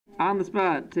On the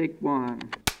spot, take one.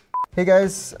 Hey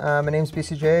guys, my name's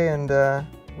BcJ, and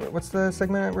what's the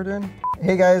segment that we're doing?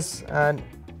 Hey guys, I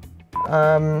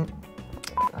don't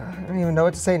even know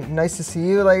what to say. Nice to see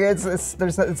you. Like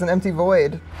it's an empty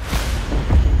void.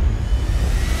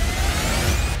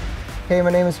 Hey,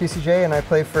 my name is BcJ, and I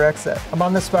play for XSET. I'm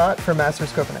on the spot for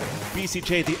Masters Copenhagen.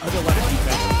 BcJ, the other line of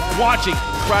defense, watching,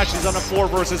 crashes on a 4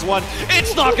 versus 1.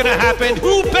 It's not gonna happen.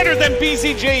 Who better than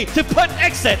BcJ to put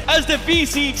XSET as the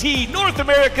VCT North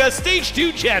America Stage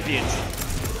 2 champions?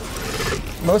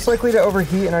 Most likely to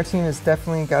overheat in our team is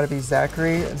definitely got to be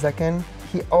Zekin.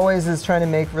 He always is trying to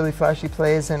make really flashy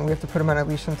plays, and we have to put him on a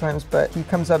leash sometimes, but he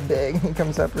comes up big. He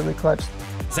comes up really clutch.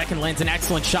 Zekin lands an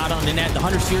excellent shot on the net. The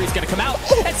Hunter series gonna come out,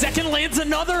 and Zekin lands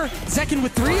another. Zekin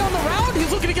with 3 on the round.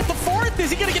 He's looking to get the 4th. Is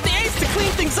he gonna get the ace to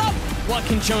clean things up? What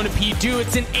can Jonah P do?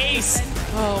 It's an ace.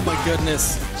 Oh my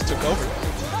goodness. Just took over.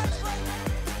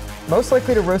 Most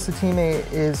likely to roast a teammate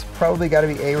is probably got to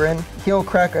be Aaron. He'll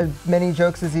crack as many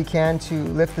jokes as he can to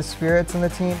lift the spirits in the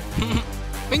team.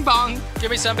 Bing bong,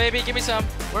 give me some, baby, give me some.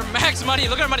 We're max money,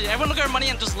 look at our money. Everyone look at our money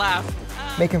and just laugh.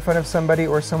 Making fun of somebody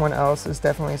or someone else is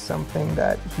definitely something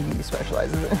that he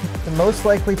specializes in. The most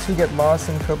likely to get lost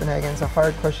in Copenhagen is a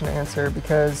hard question to answer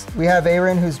because we have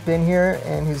Aaron who's been here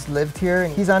and who's lived here,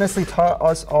 and he's honestly taught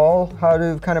us all how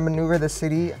to kind of maneuver the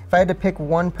city. If I had to pick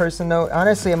one person though,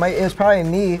 honestly it was probably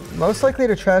me. Most likely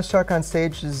to trash talk on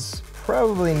stage is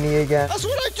probably me again. That's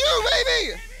what I do,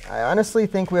 baby! I honestly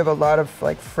think we have a lot of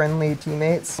friendly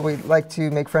teammates. We like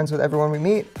to make friends with everyone we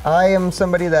meet. I am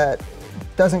somebody that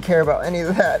doesn't care about any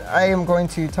of that. I am going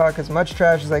to talk as much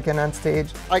trash as I can on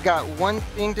stage. I got one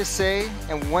thing to say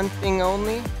and one thing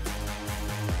only.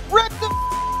 Wreck the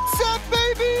set,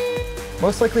 baby!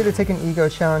 Most likely to take an ego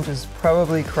challenge is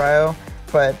probably Cryo,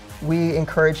 but we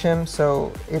encourage him,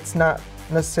 so it's not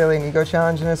necessarily an ego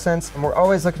challenge in a sense. And we're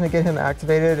always looking to get him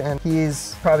activated, and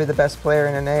he's probably the best player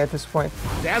in NA at this point.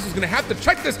 Daz is gonna have to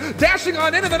check this, dashing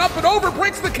on in and then up and over,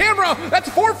 breaks the camera. That's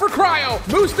 4 for Cryo.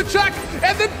 Moose to check,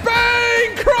 and then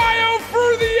bang! Cryo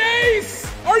for the ace!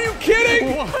 Are you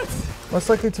kidding? What? Most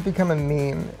likely to become a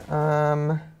meme.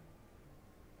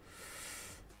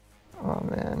 Oh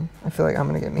man, I feel like I'm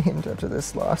gonna get memed after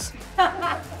this loss.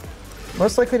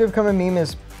 Most likely to become a meme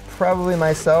is probably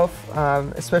myself,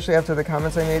 especially after the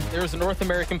comments I made. There was a North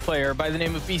American player by the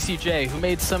name of BcJ who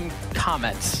made some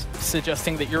comments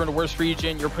suggesting that you're in a worse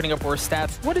region, you're putting up worse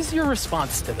stats. What is your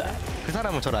response to that? 그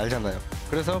사람은 저를 알잖아요.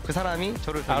 그래서 그 사람이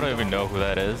저를 I don't even know who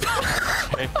that is.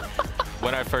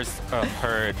 When I first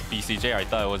heard BcJ, I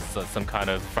thought it was some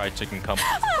kind of fried chicken company.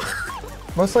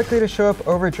 Most likely to show up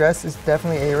overdressed is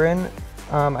definitely Aaron.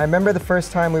 I remember the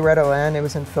first time we were at a LAN, it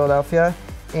was in Philadelphia,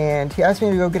 and he asked me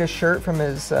to go get a shirt from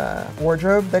his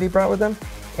wardrobe that he brought with him.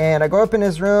 And I go up in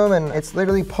his room, and it's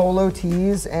literally polo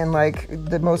tees and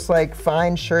the most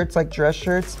fine shirts, like dress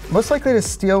shirts. Most likely to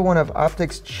steal one of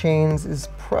OpTic's chains is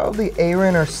probably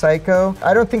Aaron or Psycho.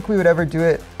 I don't think we would ever do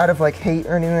it out of hate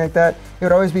or anything like that. It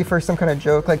would always be for some kind of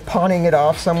joke, like pawning it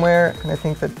off somewhere. And I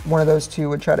think that one of those two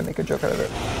would try to make a joke out of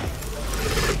it.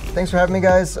 Thanks for having me,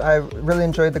 guys. I really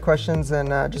enjoyed the questions, and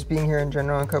just being here in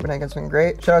general in Copenhagen has been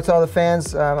great. Shout out to all the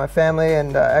fans, my family,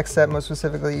 and XSET most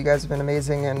specifically. You guys have been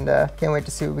amazing, and can't wait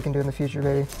to see what we can do in the future,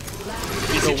 baby.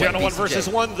 BcJ on a 1 versus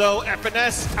 1 though.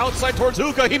 FNS outside towards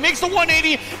Hookah. He makes the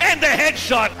 180 and the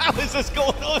headshot. How is this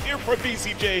going on here for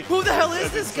BcJ? Who the hell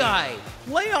is this guy?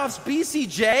 Playoffs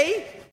BcJ?